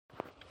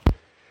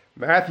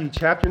Matthew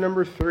chapter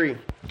number 3.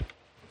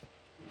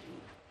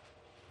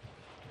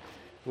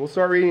 We'll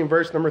start reading in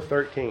verse number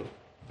 13.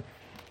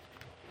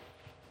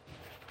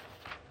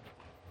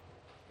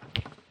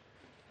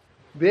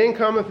 Then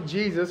cometh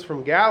Jesus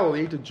from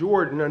Galilee to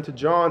Jordan unto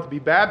John to be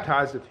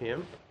baptized of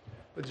him.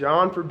 But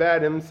John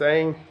forbade him,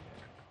 saying,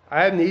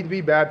 I have need to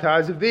be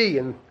baptized of thee,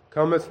 and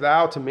comest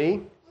thou to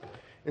me?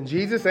 And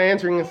Jesus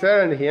answering and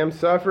said unto him,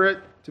 Suffer it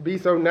to be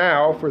so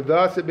now, for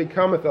thus it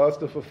becometh us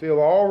to fulfill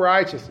all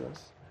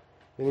righteousness.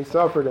 Then he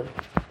suffered him.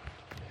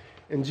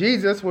 And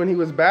Jesus, when he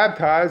was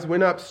baptized,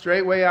 went up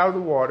straightway out of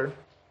the water.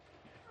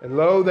 And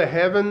lo, the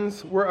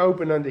heavens were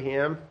opened unto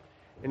him,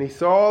 and he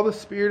saw the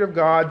Spirit of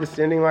God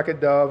descending like a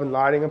dove and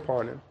lighting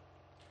upon him.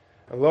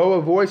 And lo,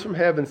 a voice from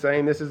heaven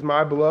saying, This is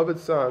my beloved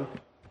Son,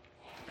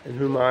 in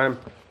whom I am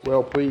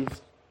well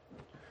pleased.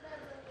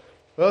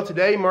 Well,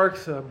 today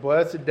marks a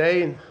blessed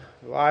day in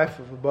the life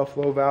of the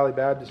Buffalo Valley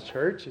Baptist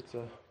Church. It's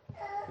a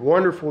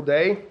wonderful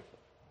day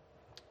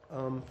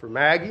for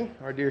Maggie,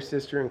 our dear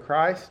sister in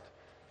Christ,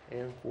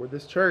 and for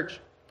this church.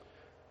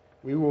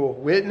 We will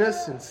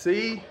witness and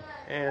see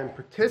and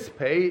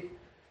participate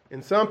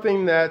in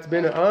something that's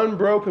been an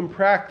unbroken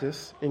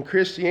practice in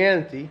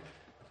Christianity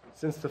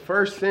since the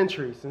first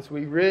century, since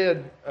we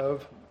read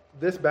of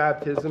this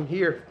baptism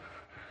here.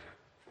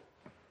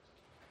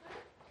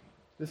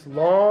 This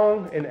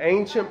long and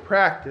ancient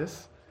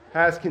practice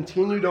has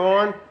continued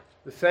on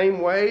the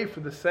same way for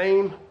the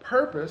same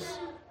purpose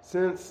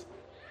since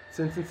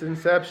its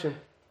inception.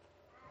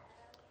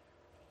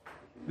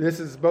 This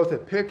is both a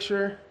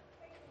picture,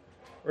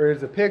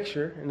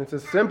 and it's a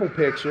simple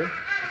picture,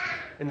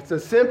 and it's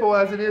as simple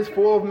as it is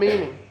full of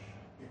meaning.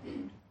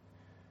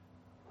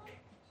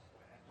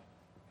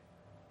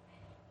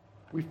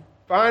 We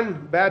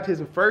find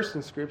baptism first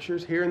in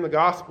Scriptures here in the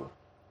Gospel,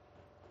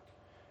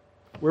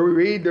 where we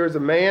read there's a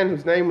man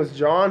whose name was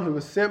John who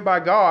was sent by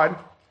God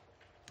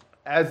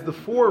as the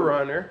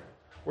forerunner,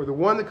 or the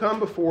one to come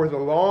before the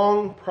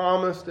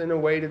long-promised and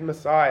awaited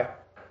Messiah.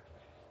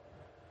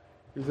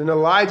 He was an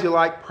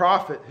Elijah-like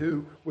prophet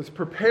who was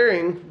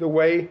preparing the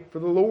way for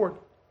the Lord.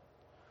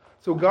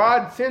 So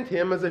God sent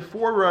him as a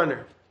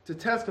forerunner to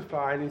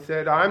testify, and he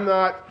said, I'm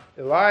not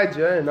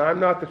Elijah and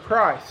I'm not the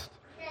Christ,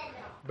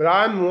 but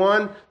I'm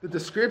one that the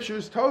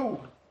Scriptures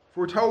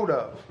foretold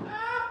of.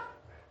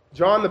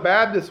 John the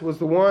Baptist was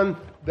the one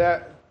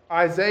that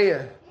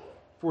Isaiah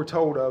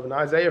foretold of in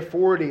Isaiah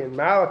 40 and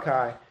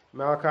Malachi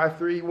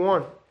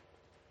 3:1.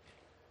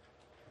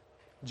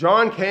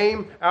 John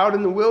came out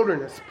in the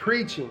wilderness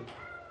preaching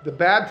the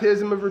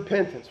baptism of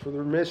repentance for the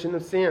remission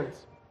of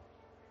sins.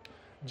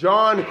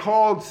 John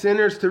called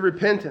sinners to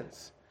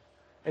repentance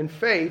and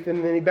faith,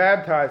 and then he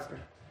baptized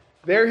them.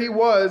 There he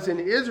was in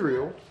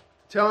Israel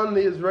telling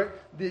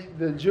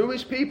the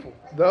Jewish people,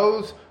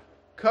 those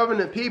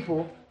covenant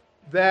people,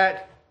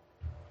 that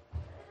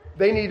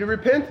they needed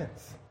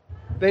repentance.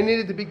 They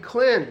needed to be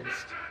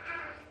cleansed.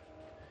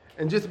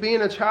 And just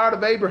being a child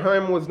of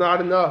Abraham was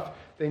not enough.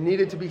 They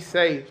needed to be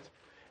saved.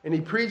 And he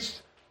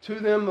preached to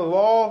them the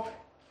law,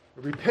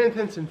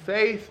 repentance and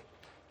faith.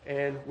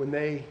 And when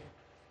they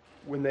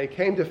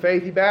came to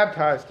faith, he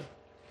baptized them.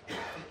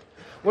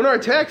 When our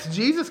text,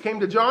 Jesus came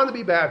to John to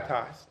be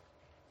baptized.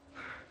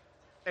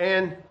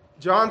 And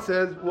John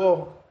says,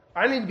 well,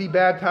 I need to be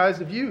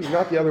baptized of you,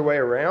 not the other way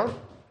around.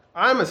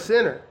 I'm a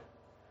sinner.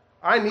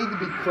 I need to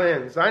be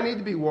cleansed. I need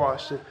to be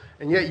washed.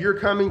 And yet you're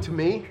coming to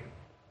me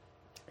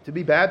to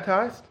be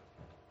baptized?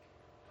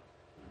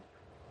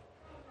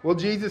 Well,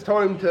 Jesus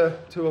told him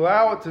to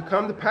allow it to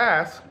come to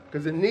pass,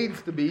 because it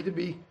needs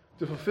to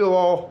fulfill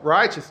all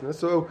righteousness.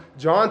 So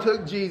John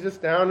took Jesus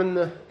down in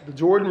the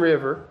Jordan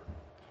River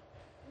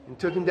and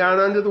took him down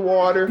under the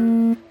water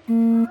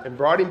and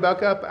brought him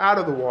back up out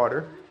of the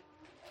water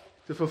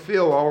to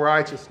fulfill all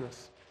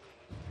righteousness.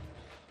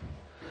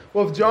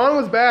 Well, if John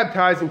was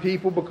baptizing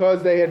people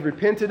because they had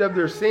repented of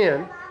their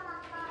sin,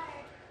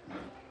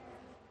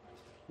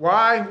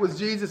 why was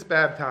Jesus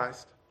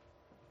baptized?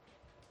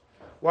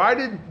 Why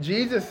did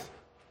Jesus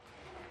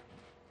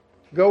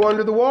go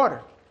under the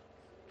water?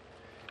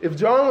 If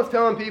John was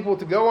telling people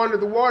to go under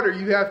the water,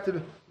 you have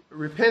to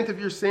repent of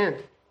your sin.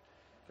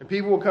 And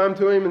people will come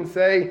to him and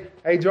say,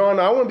 hey, John,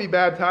 I want to be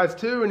baptized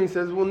too. And he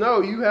says, well, no,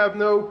 you have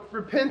no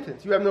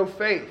repentance. You have no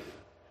faith.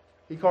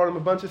 He called them a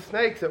bunch of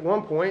snakes at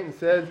one point and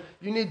said,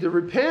 you need to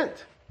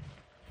repent.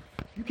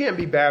 You can't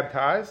be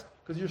baptized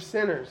because you're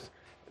sinners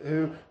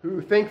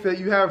who think that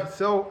you have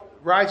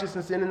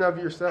self-righteousness in and of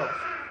yourself.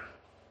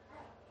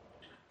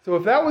 So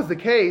if that was the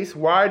case,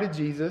 why did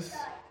Jesus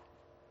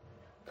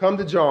come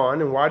to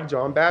John, and why did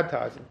John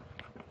baptize him?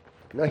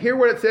 Now hear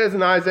what it says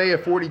in Isaiah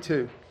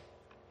 42.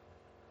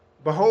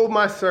 Behold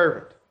my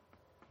servant.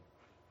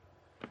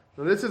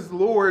 Now this is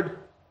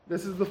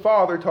the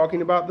Father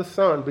talking about the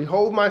Son.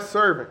 Behold my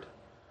servant,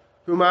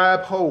 whom I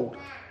uphold,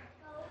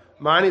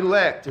 mine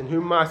elect, in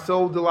whom my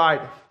soul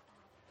delighteth.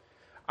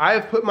 I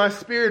have put my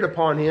spirit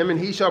upon him, and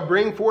he shall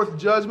bring forth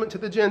judgment to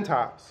the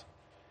Gentiles.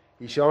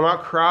 He shall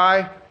not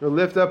cry, nor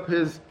lift up,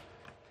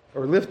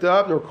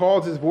 nor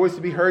cause his voice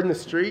to be heard in the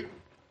street.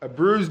 A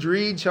bruised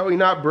reed shall he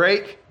not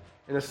break,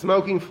 and a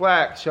smoking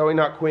flax shall he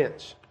not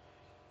quench.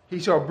 He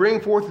shall bring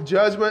forth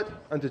judgment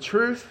unto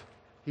truth.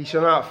 He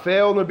shall not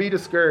fail nor be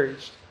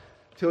discouraged,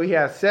 till he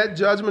hath set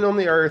judgment on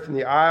the earth, and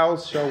the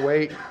isles shall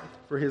wait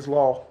for his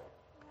law.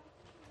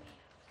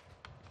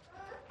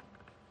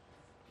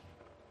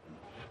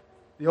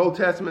 The Old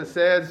Testament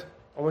says,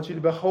 I want you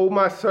to behold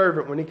my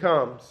servant when he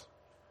comes,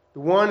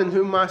 the one in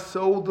whom my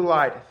soul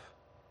delighteth.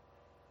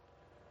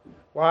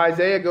 Well,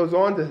 Isaiah goes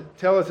on to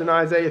tell us in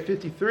Isaiah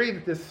 53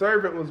 that this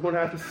servant was going to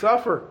have to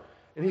suffer,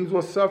 and he was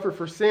going to suffer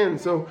for sin.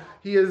 So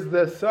he is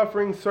the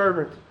suffering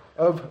servant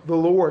of the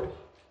Lord,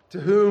 to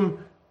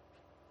whom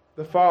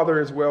the Father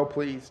is well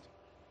pleased.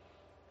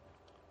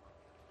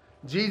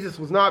 Jesus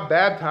was not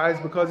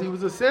baptized because he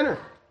was a sinner.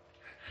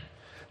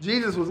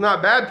 Jesus was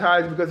not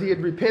baptized because he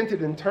had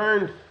repented and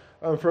turned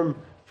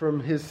from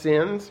his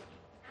sins,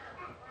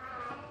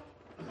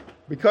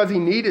 because he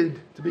needed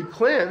to be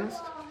cleansed.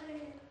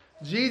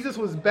 Jesus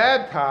was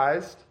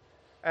baptized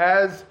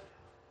as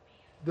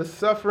the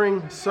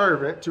suffering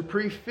servant to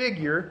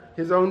prefigure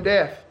his own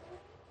death.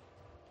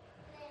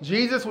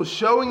 Jesus was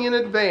showing in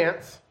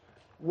advance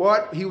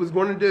what he was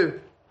going to do.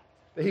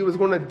 That he was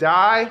going to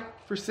die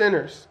for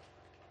sinners.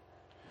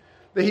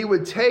 That he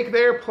would take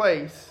their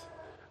place,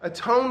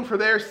 atone for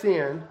their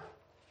sin,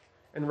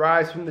 and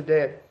rise from the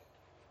dead.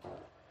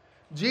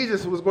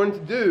 Jesus was going to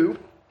do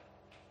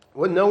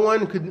what no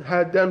one could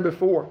have done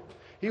before.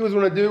 He was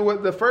going to do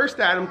what the first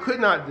Adam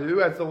could not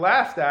do. As the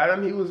last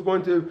Adam, he was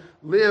going to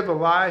live a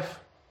life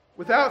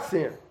without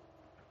sin.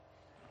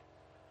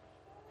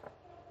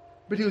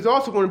 But he was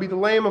also going to be the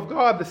Lamb of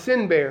God, the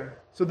sin bearer.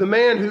 So the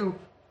man who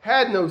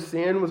had no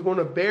sin was going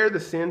to bear the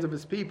sins of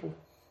his people.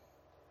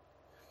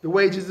 The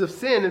wages of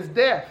sin is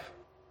death.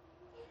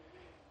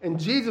 And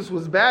Jesus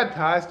was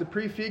baptized to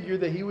prefigure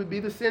that he would be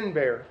the sin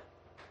bearer.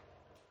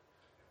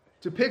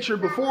 To picture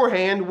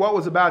beforehand what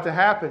was about to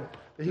happen.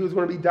 That he was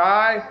going to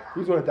die, he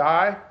was going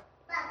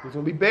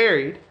to be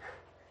buried, and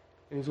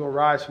he was going to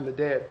rise from the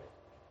dead.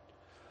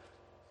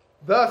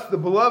 Thus, the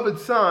beloved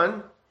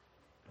Son,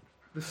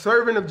 the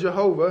servant of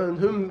Jehovah, in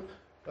whom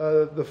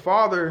the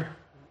Father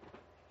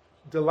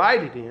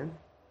delighted in,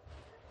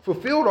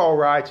 fulfilled all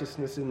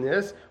righteousness in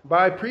this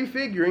by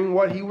prefiguring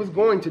what he was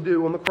going to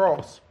do on the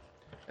cross,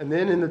 and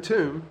then in the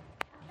tomb,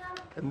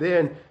 and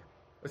then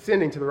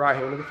ascending to the right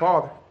hand of the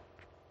Father.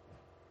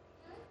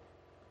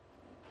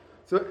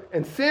 So,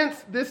 and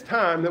since this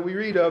time that we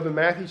read of in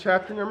Matthew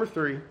chapter number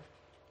 3,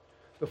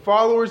 the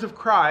followers of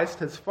Christ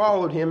has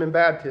followed him in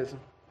baptism.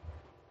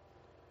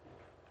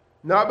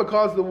 Not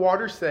because the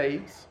water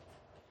saves,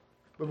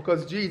 but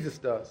because Jesus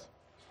does.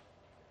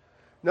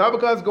 Not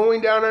because going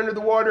down under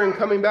the water and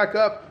coming back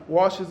up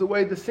washes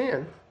away the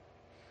sin.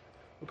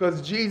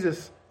 Because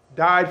Jesus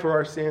died for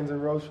our sins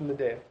and rose from the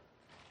dead.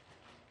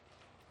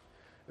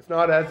 It's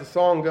not as the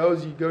song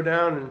goes, you go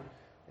down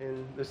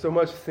and there's so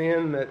much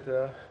sin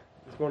that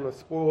it's going to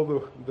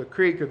spoil the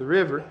creek or the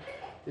river.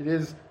 It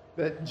is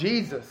that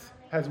Jesus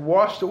has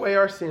washed away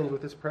our sins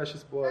with his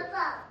precious blood.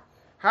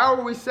 How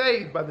are we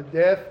saved? By the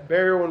death,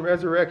 burial, and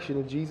resurrection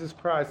of Jesus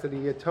Christ, that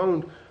he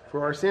atoned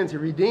for our sins. He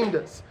redeemed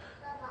us.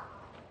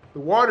 The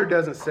water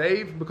doesn't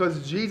save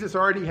because Jesus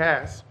already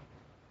has.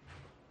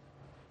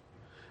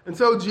 And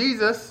so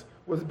Jesus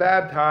was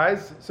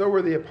baptized, so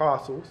were the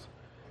apostles.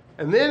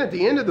 And then at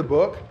the end of the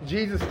book,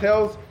 Jesus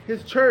tells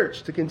his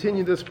church to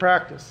continue this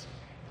practice.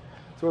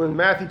 So in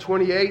Matthew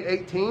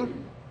 28:18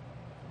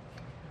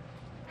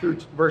 through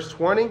verse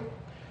 20,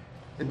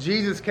 and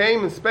Jesus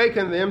came and spake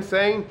unto them,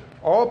 saying,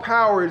 all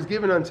power is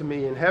given unto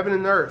me in heaven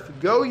and earth.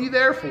 Go ye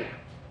therefore,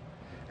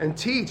 and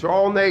teach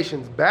all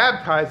nations,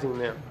 baptizing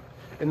them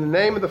in the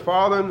name of the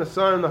Father and the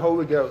Son and the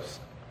Holy Ghost,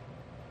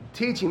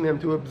 teaching them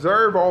to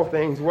observe all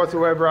things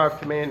whatsoever I have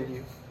commanded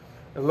you.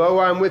 And lo,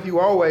 I am with you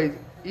always,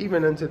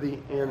 even unto the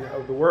end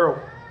of the world.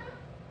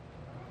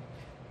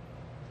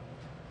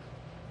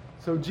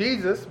 So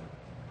Jesus,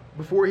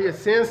 before he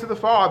ascends to the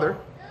Father,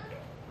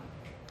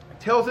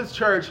 tells his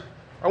church,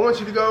 I want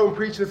you to go and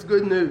preach this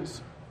good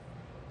news.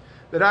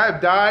 That I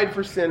have died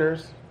for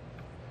sinners.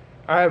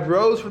 I have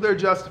rose for their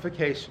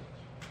justification.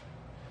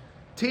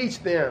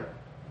 Teach them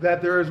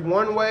that there is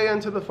one way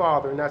unto the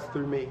Father, and that's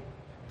through me.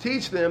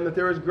 Teach them that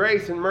there is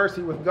grace and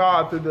mercy with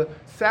God through the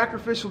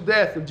sacrificial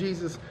death of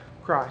Jesus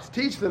Christ.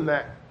 Teach them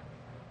that.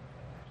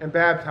 And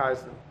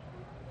baptize them.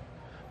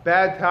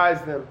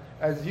 Baptize them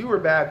as you were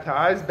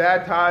baptized.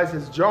 Baptize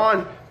as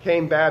John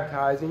came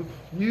baptizing.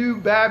 You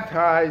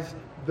baptize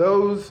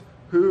those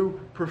who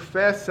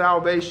profess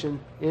salvation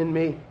in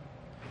me.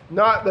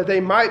 Not that they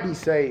might be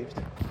saved,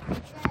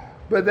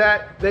 but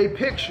that they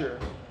picture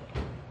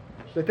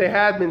that they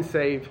have been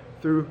saved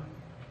through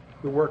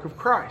the work of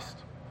Christ.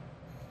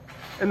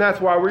 And that's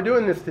why we're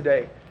doing this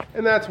today.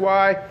 And that's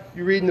why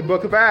you read in the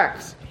book of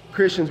Acts,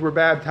 Christians were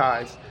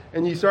baptized.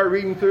 And you start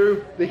reading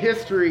through the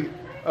history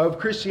of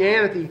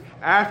Christianity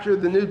after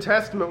the New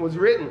Testament was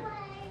written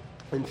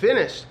and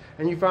finished.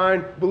 And you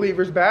find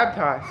believers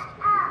baptized.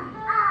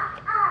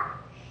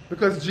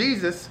 Because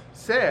Jesus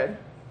said,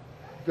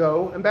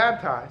 go and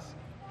baptize.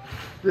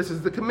 This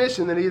is the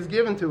commission that he has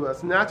given to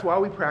us, and that's why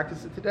we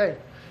practice it today.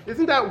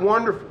 Isn't that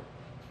wonderful?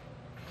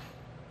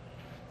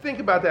 Think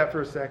about that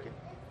for a second.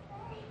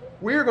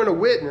 We are going to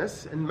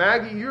witness, and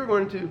Maggie, you're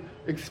going to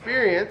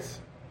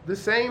experience the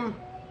same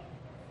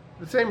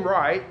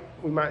rite,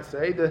 we might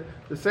say, the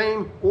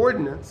same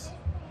ordinance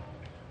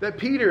that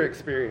Peter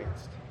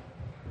experienced,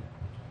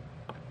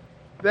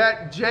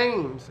 that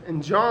James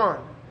and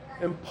John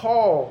and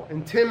Paul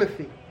and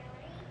Timothy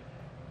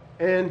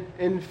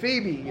and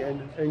Phoebe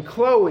and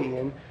Chloe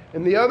and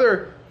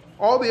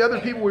all the other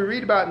people we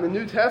read about in the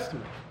New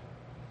Testament,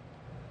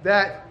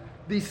 that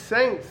these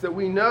saints that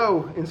we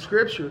know in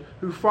Scripture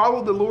who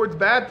followed the Lord's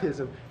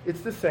baptism,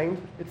 it's the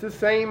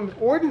same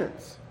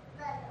ordinance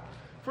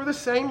for the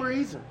same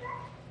reason.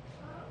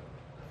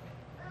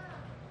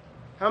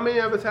 How many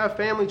of us have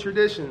family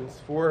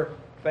traditions for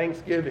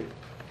Thanksgiving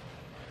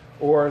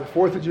or the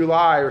 4th of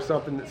July or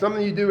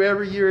something you do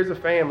every year as a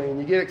family and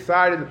you get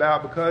excited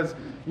about because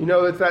you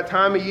know it's that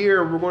time of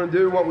year we're going to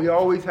do what we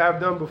always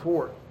have done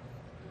before?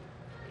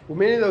 Well,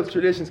 many of those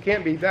traditions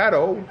can't be that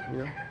old.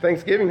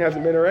 Thanksgiving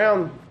hasn't been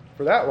around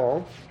for that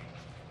long,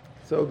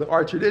 so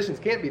our traditions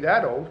can't be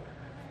that old.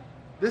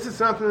 This is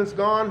something that's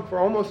gone for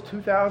almost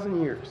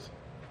 2,000 years.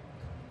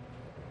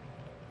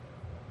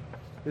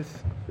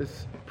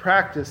 This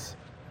practice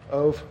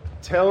of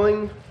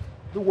telling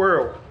the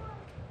world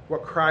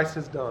what Christ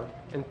has done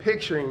and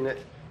picturing it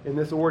in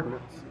this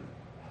ordinance.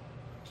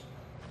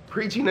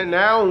 Preaching it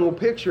now, and we'll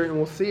picture it, and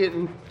we'll see it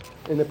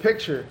in the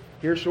picture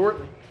here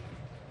shortly.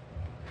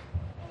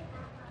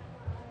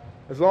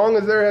 As long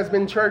as there has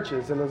been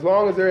churches, and as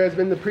long as there has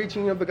been the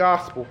preaching of the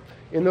gospel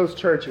in those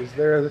churches,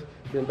 there has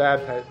been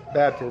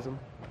baptism.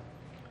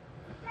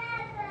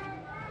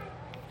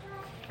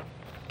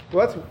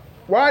 Well,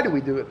 why do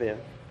we do it then?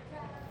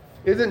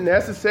 Is it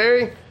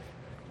necessary?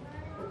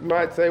 You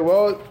might say,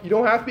 well, you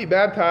don't have to be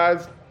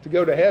baptized to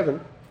go to heaven.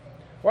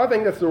 Well, I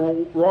think that's the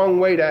wrong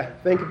way to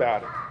think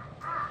about it.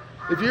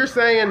 If you're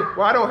saying,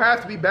 well, I don't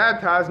have to be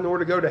baptized in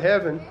order to go to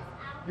heaven,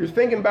 you're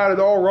thinking about it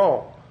all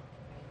wrong.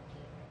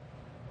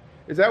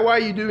 Is that why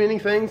you do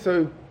anything,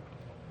 so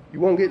you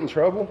won't get in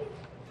trouble?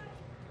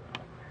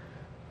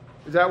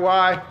 Is that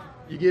why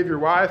you give your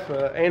wife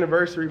an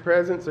anniversary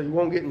present so you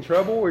won't get in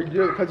trouble, or you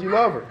do it because you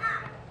love her?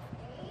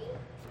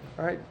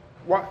 All right?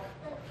 Why?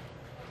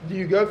 Do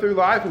you go through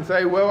life and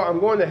say, well, I'm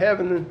going to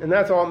heaven and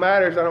that's all that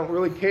matters. I don't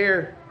really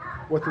care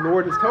what the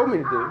Lord has told me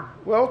to do.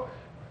 Well,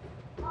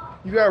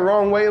 you got a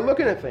wrong way of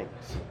looking at things.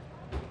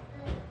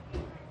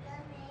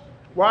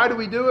 Why do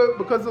we do it?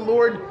 Because the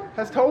Lord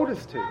has told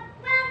us to.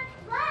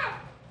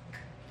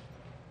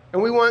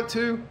 And we want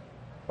to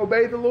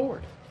obey the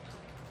Lord.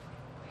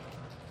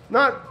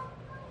 Not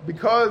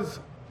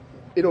because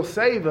it'll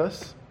save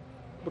us,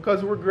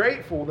 because we're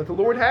grateful that the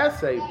Lord has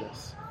saved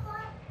us.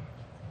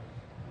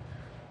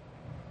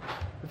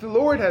 If the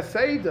Lord has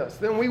saved us,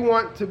 then we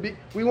want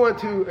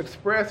to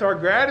express our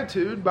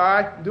gratitude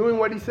by doing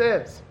what He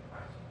says.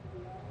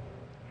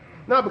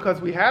 Not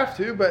because we have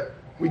to, but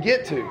we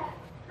get to.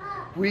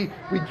 We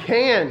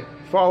can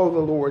follow the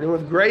Lord, and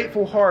with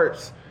grateful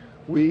hearts,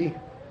 we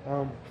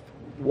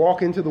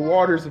walk into the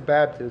waters of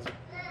baptism.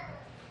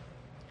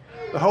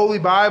 The Holy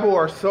Bible,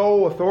 our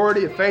sole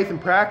authority of faith and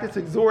practice,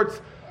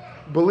 exhorts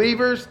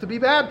believers to be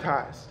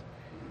baptized.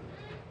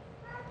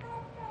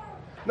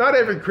 Not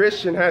every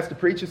Christian has to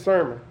preach a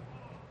sermon.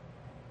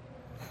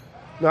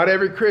 Not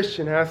every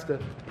Christian has to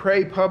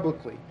pray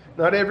publicly.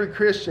 Not every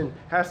Christian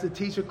has to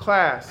teach a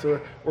class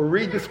or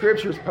read the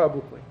Scriptures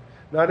publicly.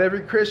 Not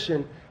every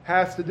Christian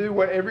has to do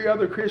what every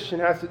other Christian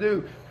has to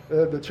do.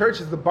 The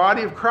church is the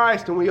body of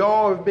Christ, and we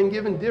all have been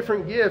given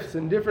different gifts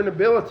and different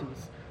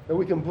abilities that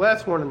we can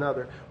bless one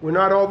another. We're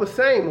not all the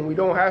same, and we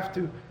don't have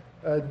to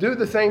do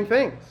the same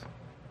things.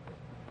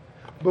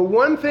 But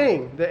one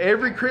thing that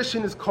every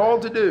Christian is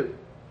called to do,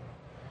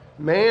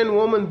 man,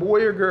 woman,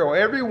 boy, or girl,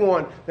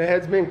 everyone that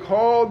has been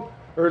called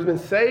or has been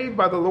saved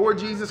by the Lord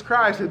Jesus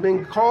Christ has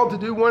been called to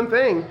do one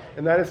thing,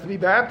 and that is to be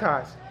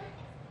baptized.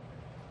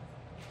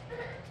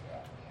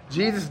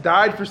 Jesus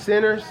died for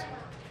sinners.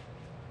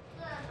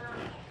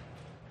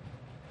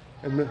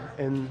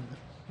 And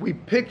we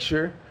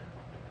picture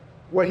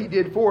what He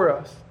did for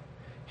us.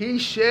 He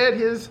shed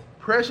His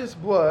precious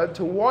blood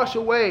to wash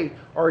away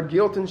our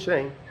guilt and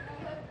shame.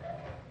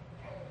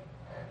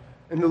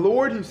 And the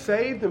Lord who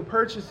saved and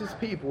purchased His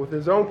people with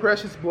His own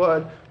precious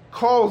blood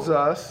calls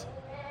us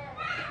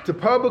to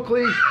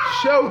publicly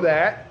show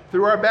that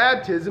through our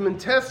baptism and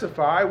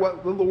testify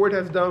what the Lord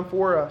has done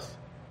for us.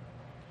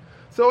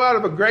 So out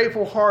of a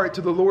grateful heart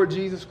to the Lord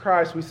Jesus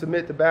Christ, we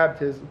submit to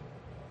baptism.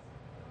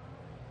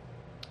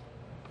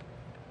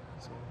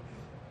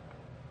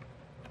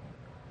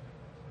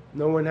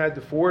 No one had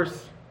to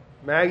force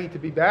Maggie to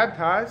be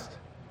baptized.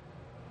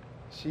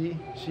 She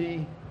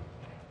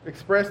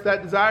expressed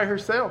that desire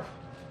herself.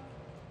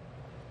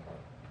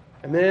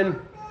 And then,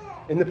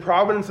 in the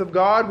providence of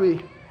God,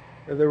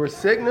 there was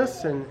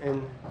sickness,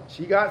 and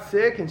she got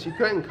sick, and she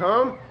couldn't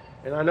come.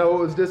 And I know it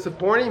was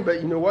disappointing,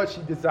 but you know what?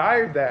 She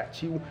desired that.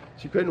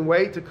 She couldn't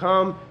wait to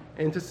come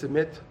and to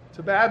submit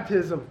to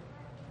baptism.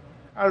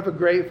 out of a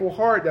grateful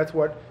heart. That's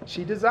what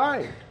she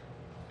desired.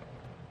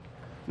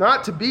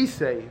 Not to be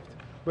saved,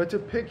 but to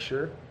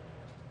picture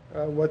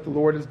what the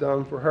Lord has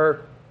done for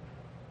her.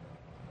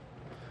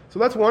 So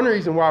that's one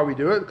reason why we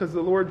do it, because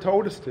the Lord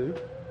told us to.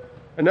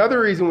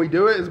 Another reason we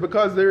do it is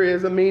because there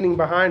is a meaning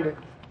behind it.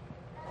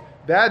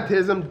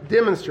 Baptism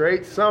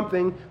demonstrates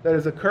something that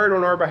has occurred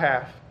on our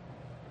behalf.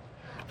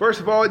 First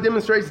of all, it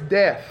demonstrates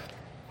death.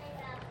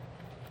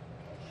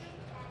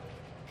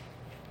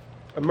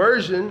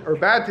 Immersion, or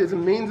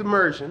baptism, means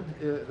immersion.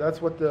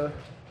 That's what the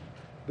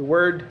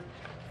word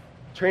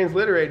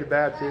transliterated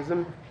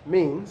baptism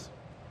means.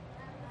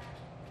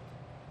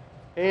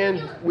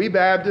 And we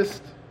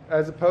Baptists,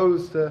 as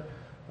opposed to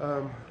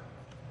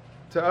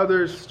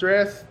others,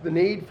 stress the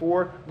need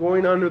for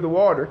going under the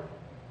water.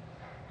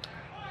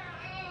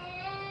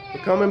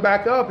 But coming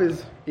back up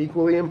is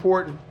equally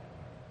important.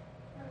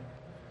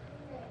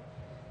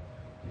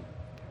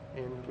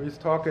 And we was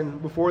talking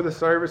before the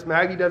service,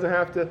 Maggie doesn't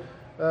have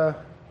to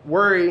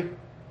worry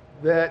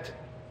that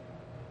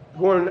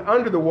going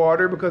under the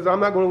water, because I'm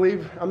not going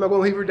to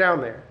leave her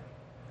down there.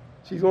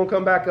 She's going to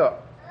come back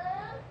up.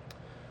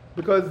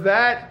 Because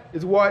that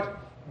is what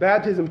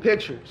baptism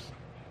pictures.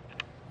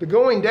 The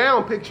going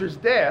down pictures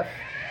death,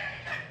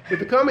 but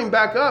the coming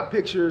back up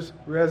pictures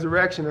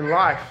resurrection and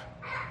life.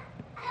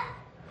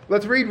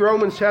 Let's read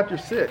Romans chapter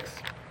 6.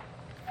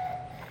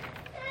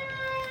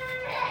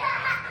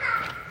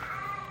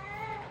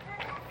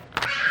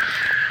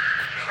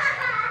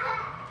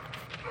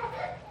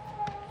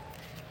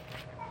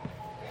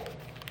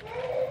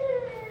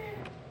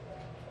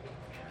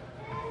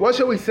 What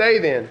shall we say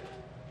then?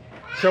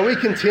 Shall we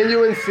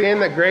continue in sin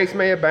that grace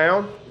may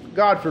abound?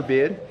 God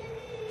forbid.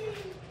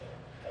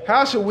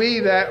 How shall we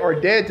that are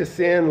dead to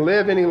sin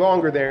live any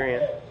longer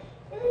therein?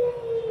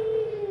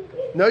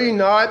 Know you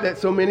not that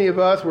so many of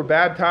us were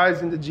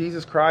baptized into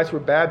Jesus Christ, were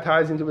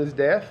baptized into his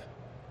death?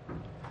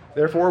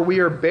 Therefore we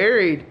are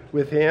buried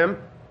with him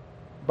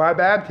by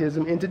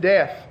baptism into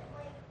death.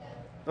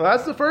 Now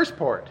that's the first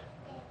part.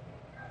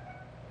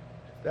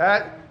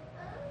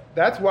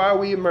 That's why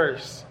we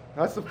immerse.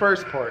 That's the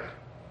first part.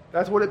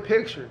 That's what it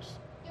pictures.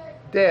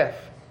 Death.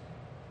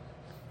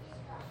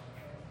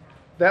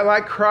 That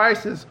like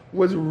Christ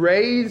was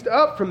raised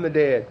up from the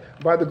dead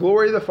by the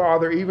glory of the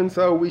Father, even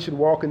so we should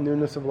walk in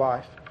newness of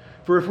life.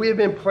 For if we have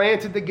been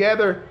planted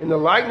together in the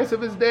likeness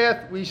of his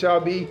death, we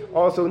shall be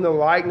also in the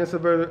likeness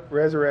of a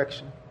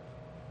resurrection.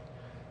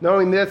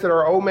 Knowing this, that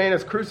our old man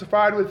is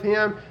crucified with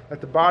him,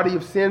 that the body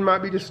of sin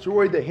might be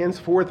destroyed, that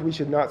henceforth we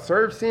should not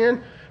serve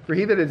sin. For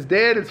he that is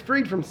dead is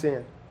freed from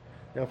sin.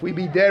 Now if we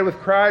be dead with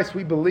Christ,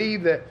 we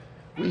believe that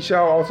we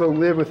shall also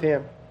live with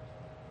him.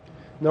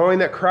 Knowing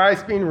that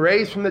Christ, being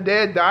raised from the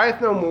dead,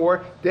 dieth no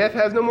more, death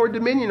has no more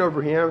dominion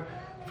over him.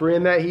 For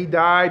in that he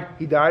died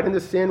unto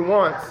sin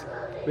once.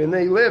 But in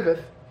that he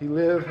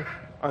liveth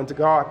unto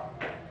God.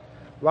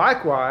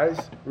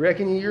 Likewise,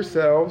 reckon ye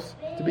yourselves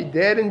to be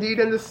dead indeed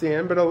unto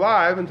sin, but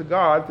alive unto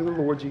God through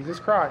the Lord Jesus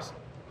Christ.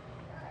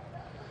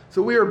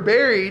 So we are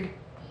buried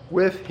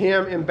with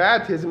him in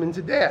baptism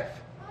into death.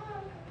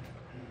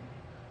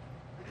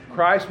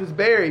 Christ was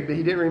buried, but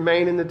he didn't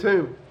remain in the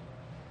tomb.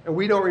 And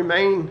we don't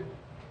remain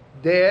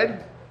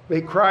dead,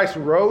 but Christ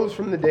rose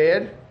from the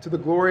dead to the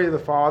glory of the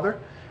Father.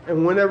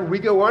 And whenever we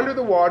go under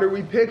the water,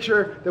 we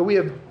picture that we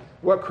have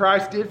what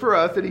Christ did for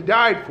us, that he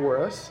died for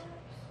us.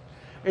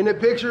 And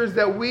it pictures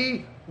that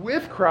we,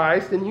 with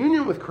Christ, in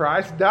union with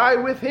Christ, die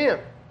with him.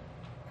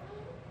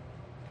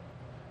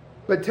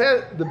 But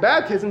the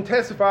baptism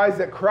testifies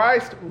that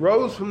Christ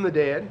rose from the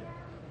dead.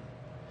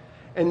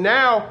 And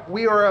now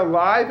we are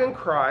alive in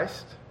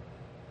Christ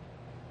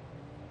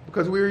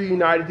because we are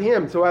united to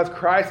him. So as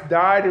Christ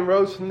died and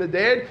rose from the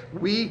dead,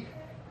 we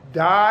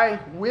die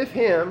with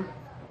him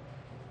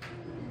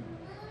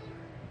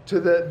to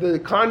the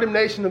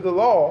condemnation of the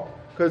law,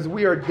 because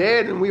we are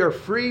dead and we are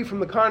free from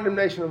the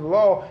condemnation of the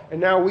law, and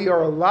now we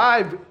are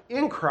alive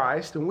in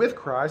Christ and with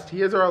Christ.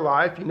 He is our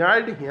life,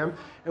 united to him,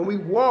 and we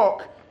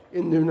walk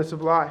in newness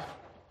of life.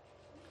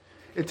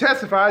 It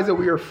testifies that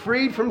we are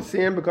freed from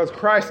sin because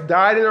Christ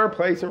died in our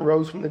place and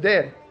rose from the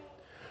dead.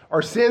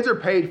 Our sins are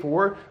paid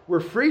for, we're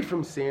freed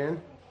from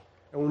sin,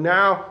 and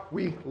now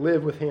we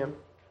live with him.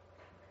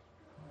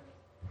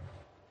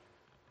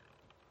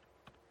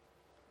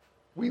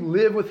 We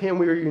live with him,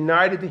 we are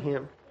united to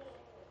him.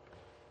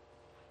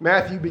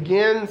 Matthew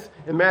begins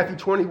in Matthew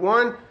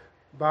 21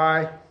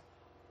 by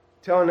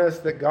telling us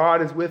that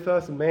God is with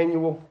us,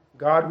 Emmanuel,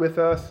 God with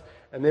us.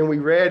 And then we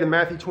read in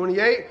Matthew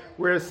 28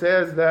 where it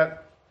says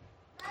that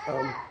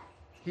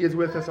he is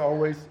with us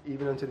always,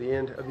 even unto the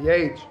end of the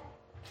age.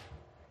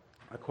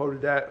 I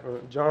quoted that from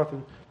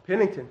Jonathan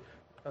Pennington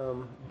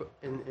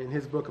in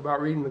his book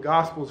about reading the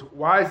Gospels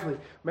wisely.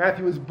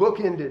 Matthew is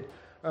bookended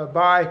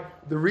by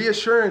the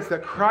reassurance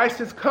that Christ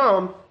has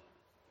come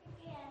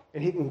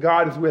and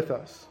God is with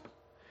us.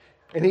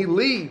 And he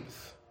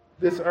leaves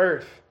this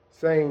earth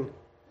saying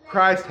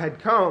Christ had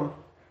come,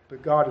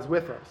 but God is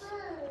with us.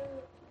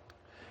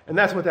 And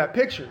that's what that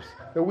pictures,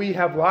 that we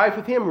have life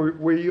with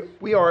him.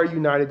 We are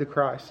united to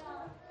Christ.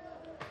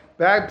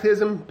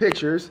 Baptism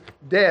pictures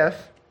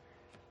death,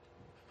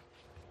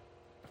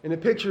 and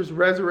it pictures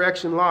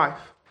resurrection life.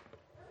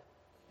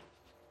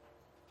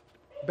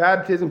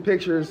 Baptism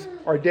pictures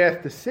our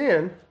death to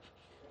sin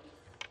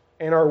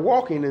and our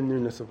walking in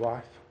newness of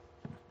life.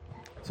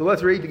 So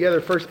let's read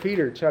together 1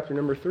 Peter chapter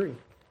number 3.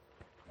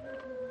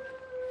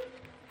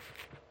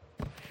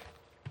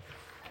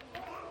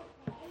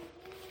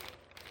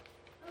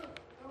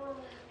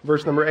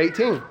 Verse number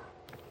 18.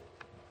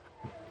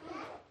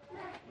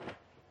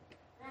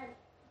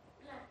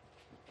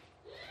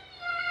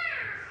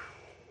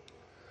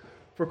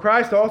 For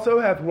Christ also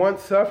hath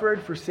once suffered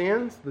for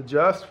sins, the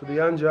just for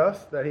the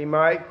unjust, that he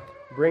might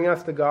bring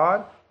us to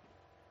God,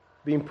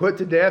 being put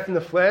to death in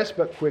the flesh,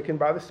 but quickened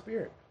by the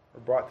Spirit, or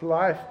brought to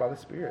life by the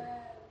Spirit.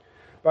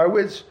 By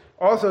which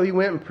also he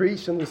went and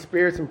preached unto the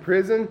spirits in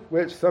prison,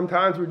 which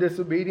sometimes were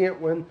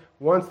disobedient, when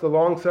once the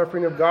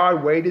long-suffering of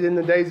God waited in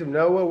the days of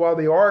Noah, while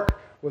the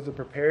ark was a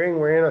preparing,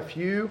 wherein a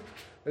few,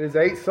 that is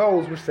 8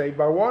 souls, were saved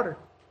by water.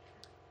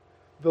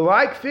 The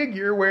like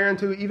figure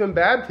whereunto even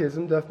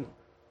baptism doth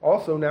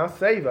also now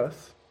save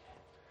us,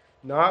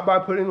 not by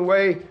putting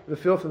away the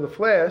filth of the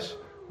flesh,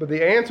 but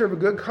the answer of a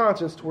good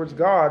conscience towards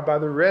God by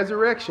the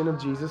resurrection of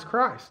Jesus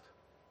Christ,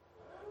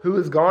 who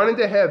is gone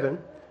into heaven,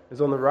 is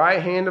on the right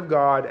hand of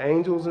God,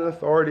 angels and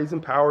authorities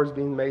and powers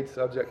being made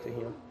subject to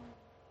him.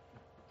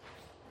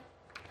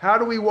 How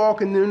do we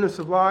walk in newness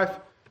of life?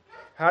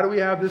 How do we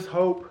have this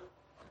hope?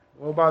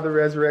 Well, by the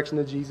resurrection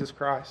of Jesus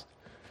Christ.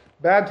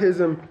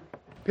 Baptism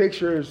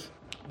pictures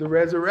the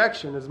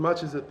resurrection as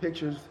much as it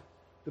pictures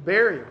the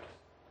burial.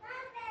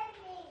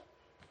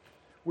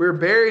 We're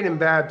buried in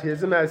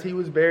baptism as he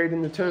was buried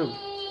in the tomb.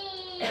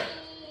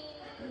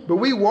 But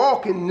we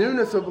walk in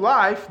newness of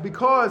life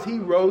because he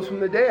rose from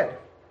the dead.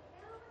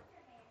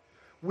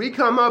 We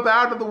come up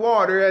out of the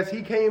water as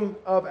he came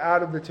up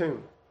out of the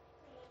tomb.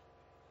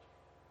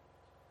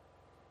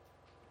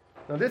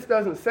 Now this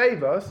doesn't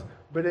save us,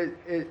 but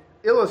it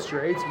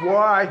illustrates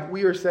why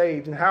we are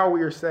saved and how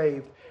we are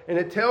saved. And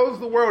it tells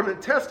the world, and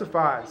it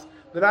testifies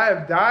that I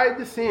have died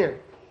to sin.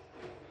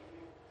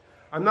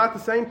 I'm not the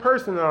same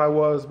person that I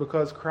was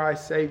because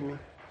Christ saved me.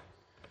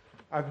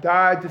 I've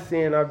died to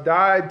sin. I've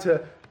died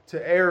to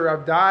error.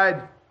 I've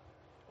died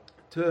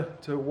to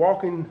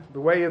walking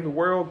the way of the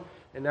world.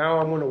 And now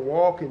I'm going to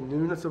walk in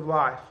newness of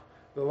life.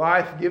 The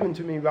life given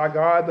to me by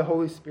God, the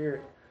Holy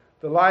Spirit.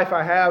 The life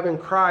I have in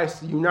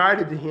Christ,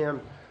 united to him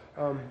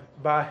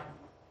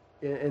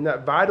in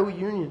that vital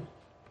union.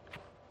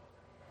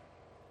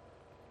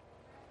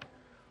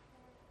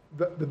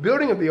 The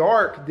building of the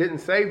ark didn't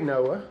save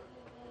Noah,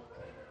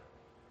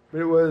 but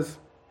it was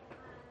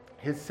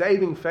his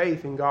saving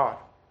faith in God.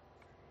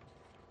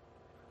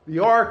 The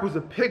ark was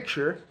a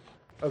picture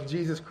of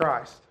Jesus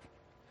Christ.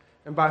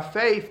 And by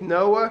faith,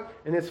 Noah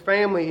and his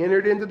family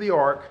entered into the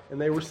ark, and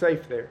they were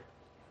safe there.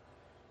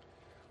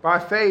 By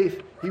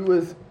faith, he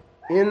was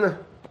in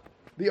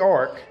the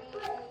ark,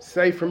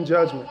 safe from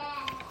judgment.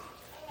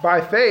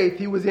 By faith,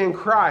 he was in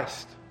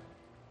Christ,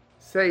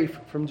 safe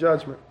from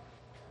judgment.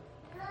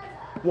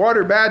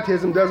 Water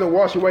baptism doesn't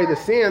wash away the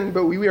sin,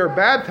 but we are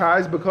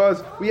baptized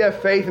because we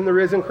have faith in the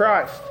risen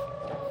Christ.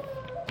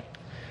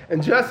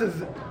 And just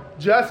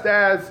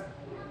as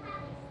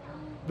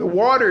the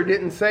water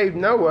didn't save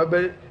Noah,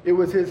 but it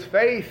was his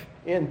faith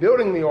in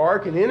building the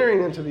ark and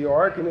entering into the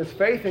ark, and his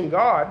faith in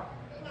God,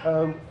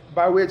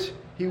 by which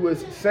he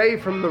was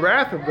saved from the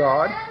wrath of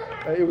God.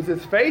 It was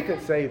his faith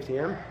that saved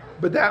him.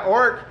 But that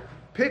ark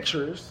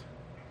pictures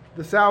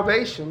the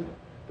salvation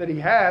that he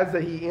has,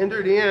 that he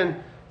entered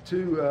in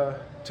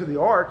to the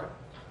ark.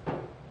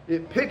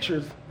 It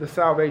pictures the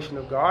salvation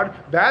of God.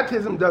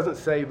 Baptism doesn't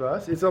save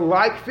us. It's a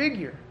like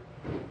figure.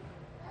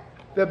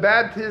 The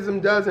baptism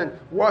doesn't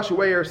wash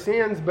away our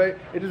sins, but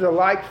it is a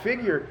like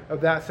figure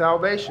of that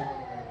salvation.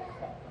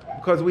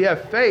 Because we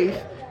have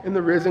faith in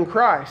the risen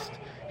Christ.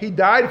 He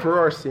died for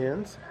our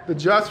sins, the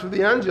just for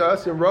the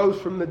unjust, and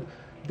rose from the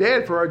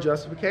dead for our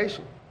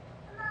justification.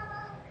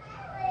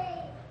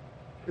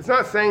 It's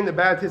not saying that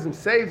baptism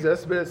saves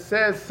us, but it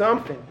says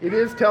something. It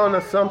is telling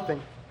us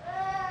something.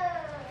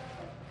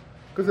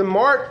 Because in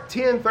Mark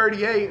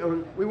 10:38,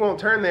 and we won't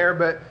turn there,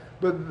 but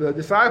the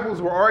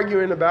disciples were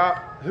arguing about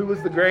who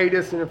was the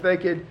greatest and if they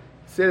could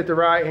sit at the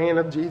right hand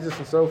of Jesus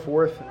and so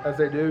forth, as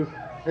they do.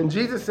 And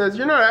Jesus says,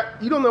 you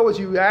don't know what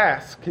you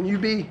ask. Can you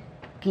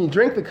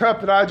drink the cup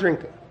that I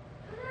drink?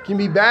 Can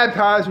you be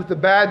baptized with the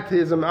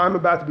baptism I'm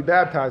about to be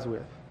baptized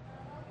with?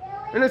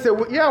 And they said,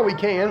 well, yeah, we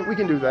can. We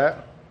can do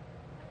that.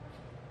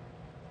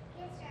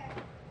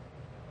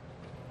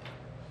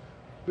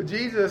 But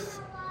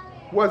Jesus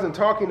wasn't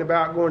talking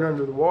about going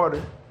under the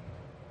water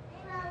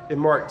in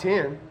Mark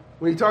 10.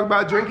 When he talked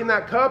about drinking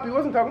that cup, he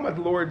wasn't talking about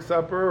the Lord's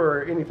Supper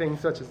or anything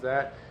such as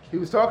that. He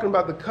was talking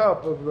about the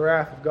cup of the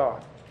wrath of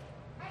God.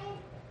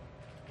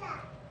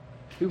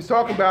 He was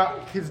talking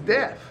about his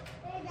death.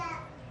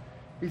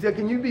 He said,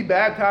 can you be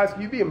baptized?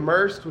 Can you be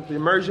immersed with the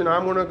immersion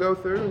I'm going to go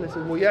through? And they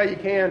said, well, yeah, you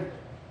can.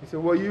 He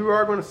said, well, you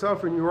are going to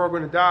suffer and you are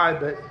going to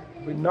die,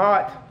 but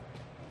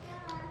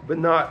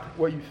not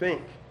what you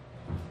think.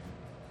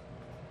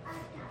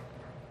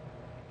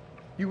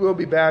 you will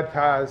be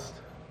baptized.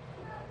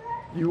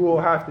 You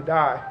will have to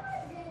die,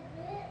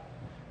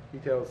 he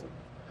tells them.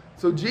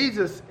 So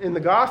Jesus in the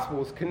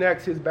Gospels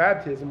connects his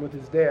baptism with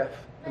his death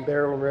and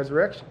burial and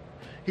resurrection.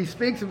 He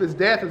speaks of his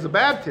death as a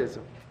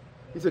baptism.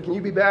 He said, can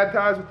you be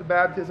baptized with the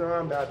baptism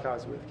I'm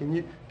baptized with?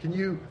 Can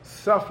you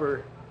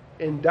suffer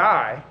and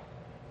die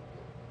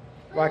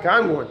like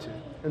I'm going to?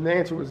 And the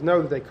answer was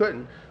no, that they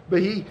couldn't.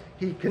 But he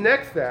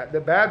connects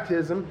that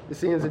baptism is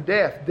seen as a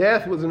death.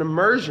 Death was an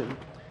immersion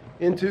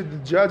into the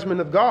judgment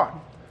of God.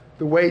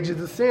 The wages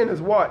of sin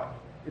is what?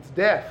 It's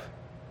death.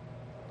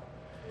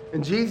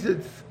 And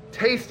Jesus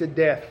tasted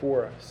death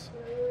for us.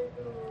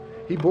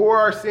 He bore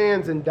our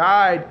sins and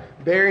died,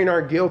 bearing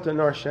our guilt and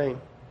our shame.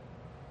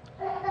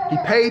 He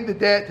paid the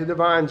debt to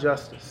divine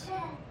justice.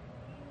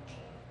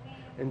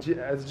 And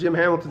as Jim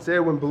Hamilton said,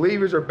 when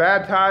believers are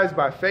baptized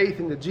by faith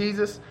into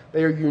Jesus,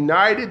 they are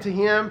united to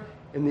him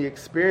in the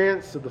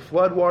experience of the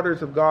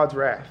floodwaters of God's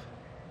wrath.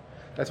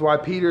 That's why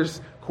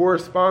Peter's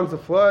corresponds the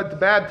flood to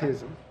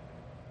baptism.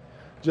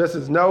 Just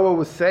as Noah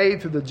was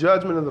saved through the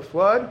judgment of the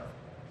flood,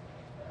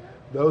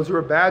 those who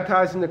are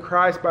baptized into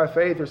Christ by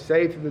faith are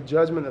saved through the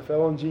judgment that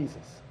fell on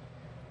Jesus.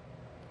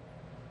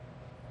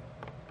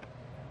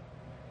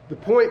 The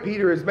point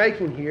Peter is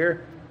making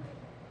here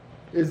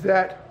is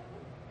that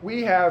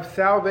we have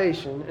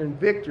salvation and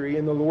victory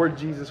in the Lord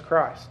Jesus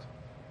Christ.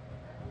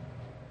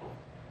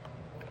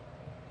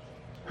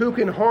 Who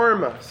can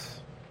harm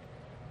us?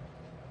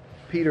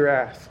 Peter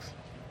asks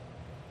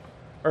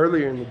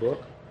earlier in the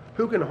book.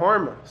 Who can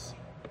harm us?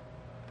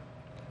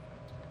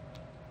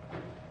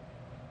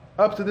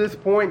 Up to this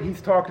point, he's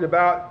talking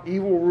about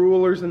evil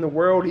rulers in the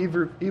world,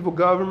 evil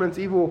governments,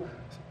 evil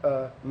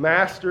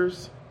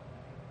masters.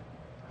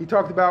 He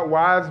talked about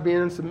wives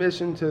being in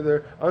submission to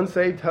their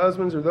unsaved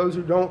husbands or those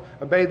who don't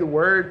obey the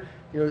word.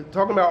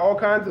 Talking about all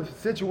kinds of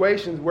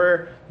situations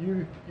where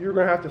you're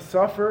going to have to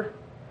suffer,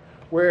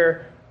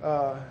 where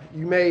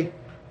you may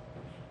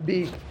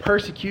be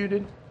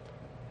persecuted.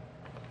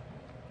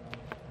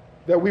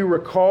 That we were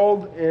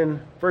called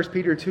in 1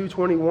 Peter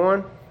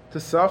 2:21 to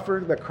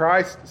suffer, that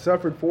Christ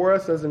suffered for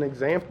us as an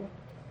example.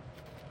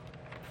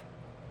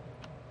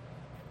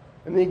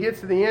 And then he gets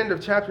to the end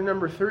of chapter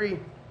number 3.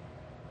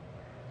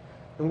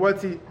 And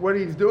what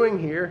he's doing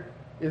here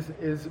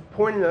is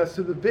pointing us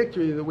to the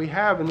victory that we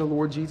have in the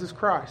Lord Jesus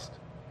Christ.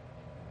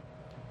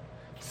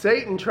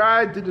 Satan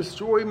tried to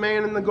destroy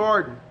man in the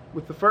garden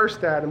with the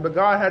first Adam, but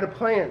God had a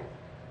plan.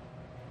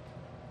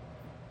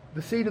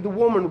 The seed of the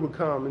woman would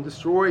come and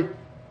destroy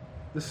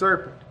the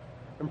serpent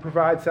and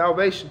provide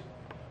salvation.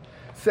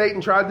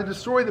 Satan tried to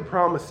destroy the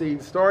promised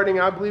seed,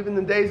 starting, I believe, in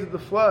the days of the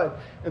flood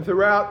and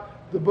throughout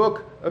the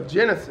book of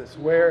Genesis,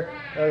 where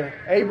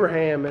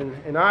Abraham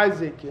and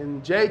Isaac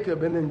and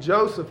Jacob and then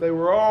Joseph, they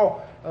were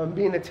all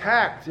being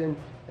attacked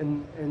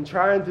and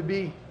trying to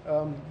be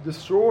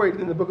destroyed.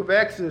 In the book of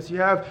Exodus, you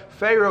have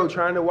Pharaoh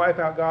trying to wipe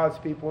out God's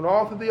people. And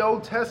all through the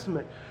Old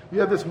Testament, you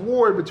have this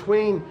war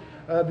between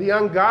the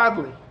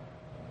ungodly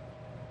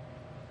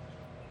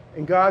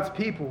and God's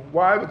people.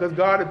 Why? Because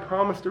God had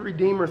promised a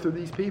redeemer through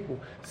these people.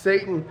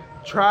 Satan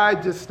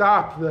tried to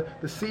stop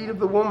the seed of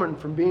the woman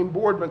from being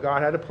born, but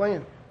God had a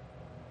plan.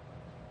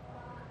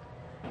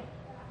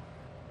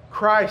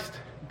 Christ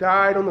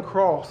died on the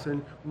cross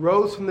and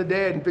rose from the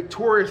dead and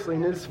victoriously,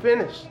 and it is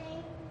finished.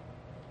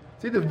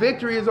 See, the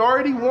victory is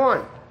already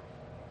won.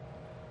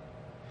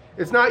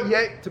 It's not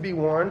yet to be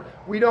won.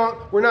 We're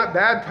not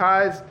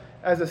baptized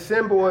as a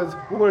symbol, as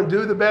we're going to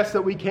do the best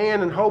that we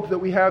can and hope that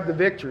we have the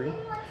victory.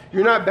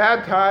 You're not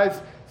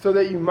baptized so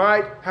that you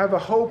might have a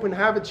hope and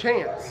have a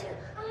chance.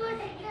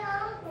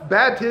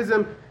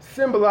 Baptism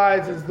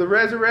symbolizes the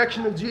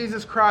resurrection of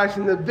Jesus Christ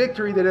and the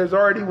victory that is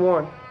already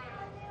won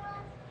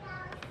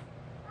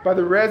by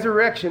the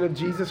resurrection of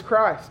Jesus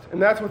Christ. And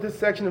that's what this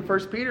section of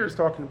 1 Peter is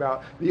talking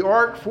about. The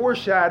ark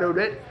foreshadowed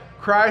it,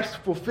 Christ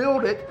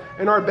fulfilled it,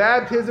 and our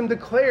baptism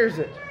declares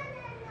it.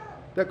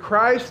 That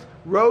Christ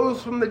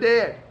rose from the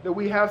dead, that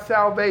we have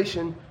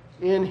salvation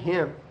in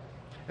him.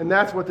 And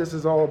that's what this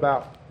is all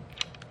about.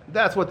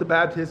 That's what the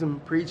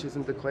baptism preaches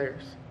and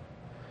declares.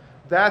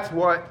 That's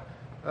what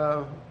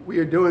we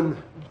are doing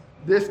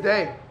this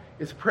day,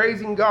 is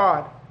praising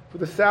God for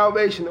the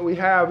salvation that we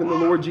have in the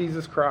Lord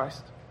Jesus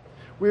Christ.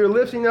 We are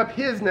lifting up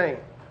his name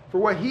for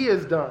what he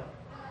has done.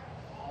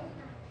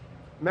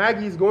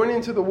 Maggie's going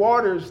into the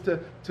waters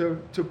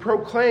to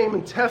proclaim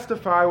and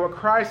testify what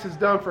Christ has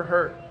done for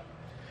her,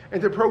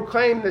 and to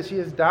proclaim that she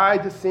has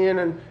died to sin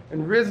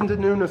and risen to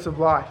newness of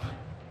life.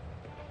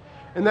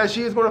 And that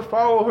she is going to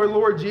follow her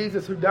Lord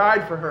Jesus, who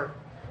died for her,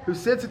 who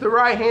sits at the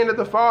right hand of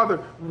the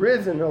Father,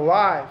 risen,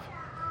 alive,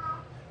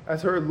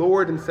 as her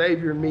Lord and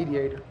Savior and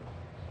mediator.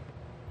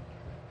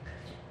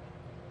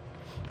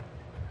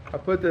 I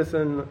put this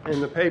in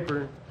the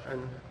paper,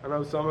 and I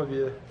know some of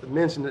you have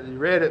mentioned that you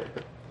read it,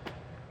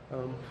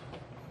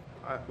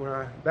 but when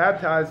I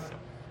baptized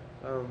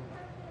the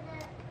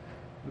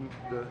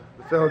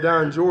fellow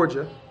down in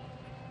Georgia,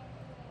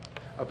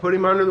 I put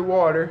him under the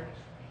water,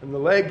 and the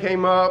leg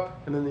came up,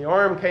 and then the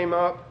arm came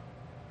up,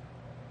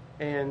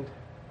 and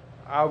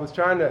I was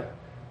trying to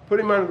put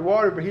him under the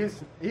water, but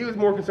he was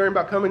more concerned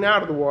about coming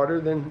out of the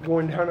water than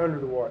going down under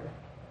the water.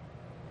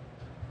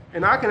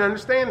 And I can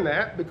understand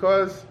that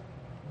because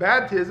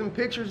baptism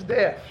pictures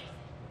death.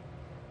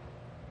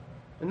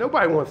 And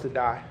nobody wants to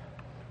die.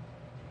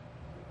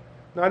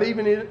 Not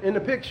even in a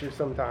picture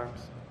sometimes.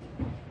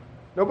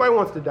 Nobody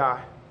wants to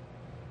die.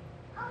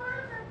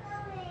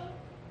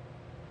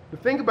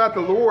 But think about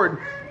the Lord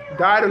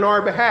died on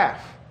our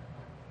behalf.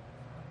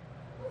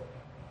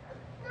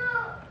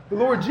 The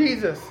Lord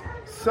Jesus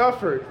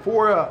suffered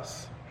for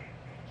us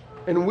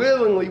and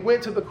willingly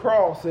went to the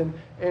cross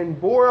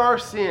and bore our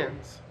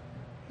sins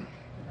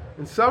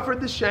and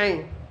suffered the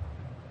shame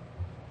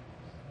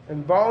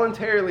and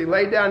voluntarily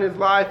laid down his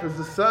life as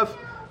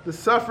the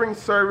suffering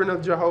servant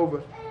of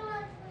Jehovah.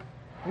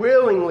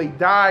 Willingly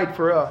died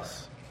for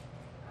us.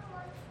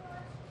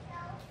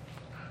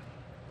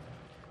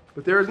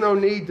 But there is no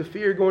need to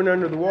fear going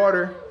under the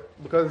water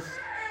because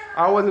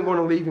I wasn't going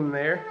to leave him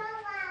there.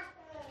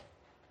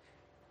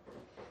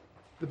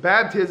 The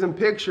baptism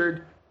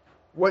pictured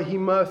what he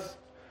must.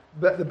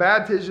 The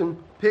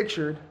baptism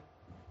pictured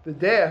the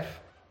death,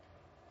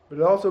 but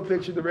it also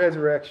pictured the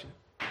resurrection.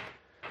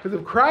 Because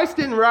if Christ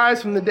didn't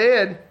rise from the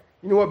dead,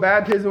 you know what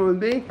baptism would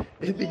be?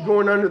 It'd be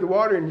going under the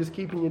water and just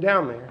keeping you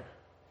down there.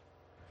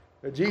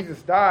 But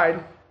Jesus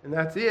died, and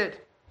that's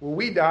it. Well,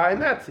 we die, and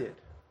that's it.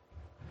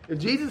 If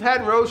Jesus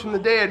hadn't rose from the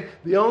dead,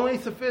 the only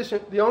picture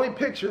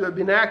that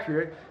would be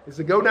accurate is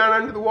to go down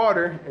under the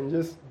water and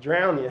just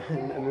drown you,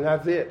 and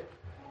that's it.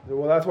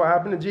 Well, that's what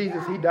happened to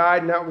Jesus. He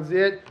died, and that was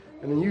it.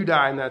 And then you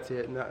die, and that's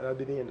it. And that'd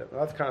be the end of it.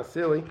 That's kind of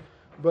silly,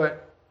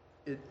 but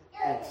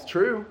it's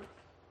true.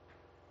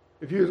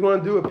 If you was going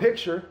to do a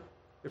picture,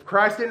 if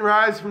Christ didn't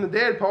rise from the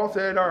dead, Paul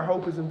said our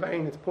hope is in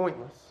vain. It's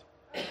pointless.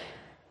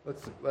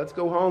 Let's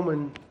go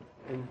home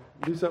and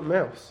do something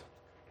else.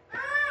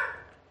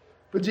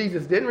 But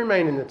Jesus didn't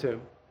remain in the tomb.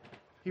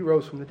 He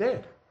rose from the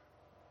dead.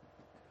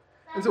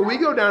 And so we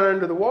go down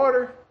under the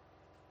water,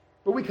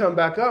 but we come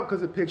back up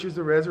because it pictures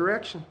the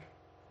resurrection.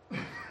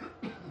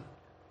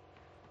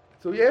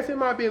 So yes, it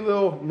might be a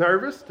little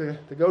nervous to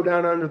go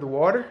down under the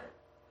water.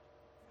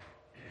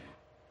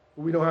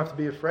 But we don't have to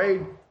be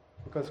afraid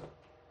because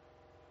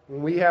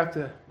when we have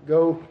to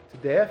go to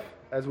death,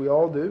 as we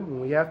all do,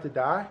 when we have to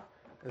die,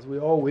 as we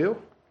all will,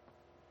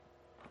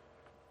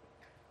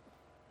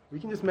 we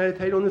can just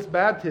meditate on this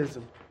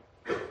baptism.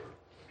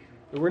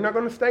 But we're not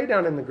going to stay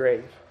down in the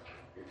grave.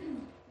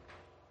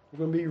 We're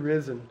going to be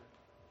risen.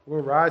 We're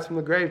going to rise from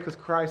the grave because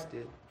Christ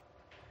did.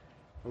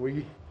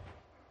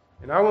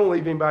 And I won't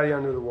leave anybody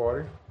under the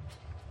water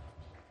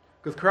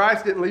because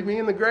Christ didn't leave me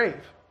in the grave.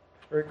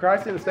 Or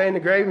Christ didn't stay in the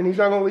grave, and he's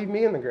not going to leave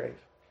me in the grave.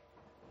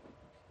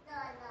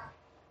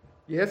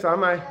 Yes,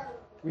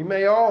 we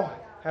may all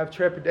have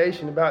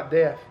trepidation about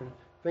death and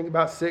think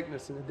about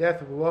sickness and the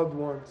death of loved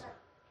ones.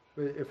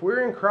 But if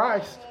we're in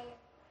Christ,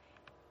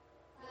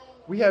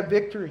 we have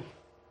victory.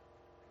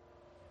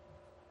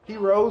 He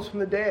rose from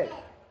the dead.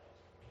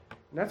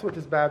 And that's what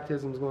this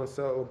baptism is going to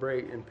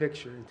celebrate and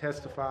picture and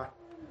testify.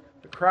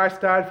 That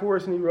Christ died for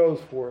us and he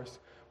rose for us.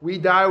 We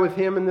die with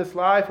him in this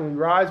life and we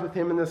rise with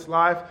him in this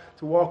life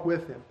to walk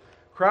with him.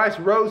 Christ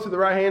rose to the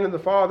right hand of the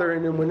Father,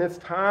 and then when it's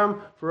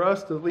time for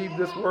us to leave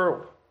this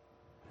world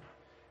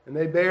and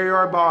they bury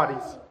our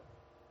bodies,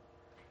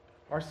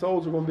 our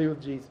souls are going to be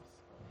with Jesus.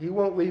 He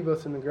won't leave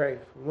us in the grave.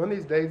 And one of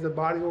these days the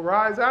body will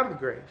rise out of the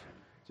grave,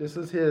 just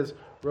as his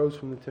rose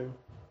from the tomb.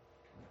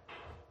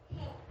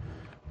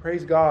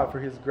 Praise God for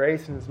his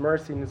grace and his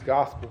mercy and his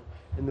gospel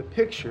and the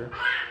picture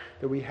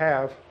that we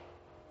have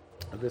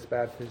of this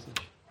baptism.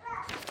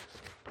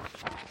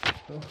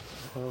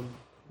 So,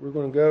 we're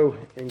going to go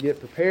and get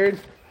prepared,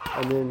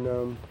 and then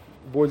the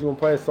boys are going to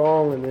play a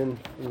song, and then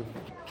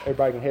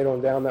everybody can head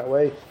on down that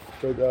way.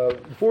 But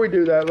before we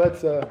do that,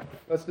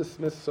 let's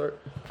dismiss with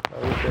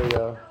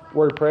a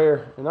word of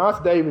prayer. And I'll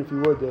ask David, if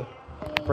you would, to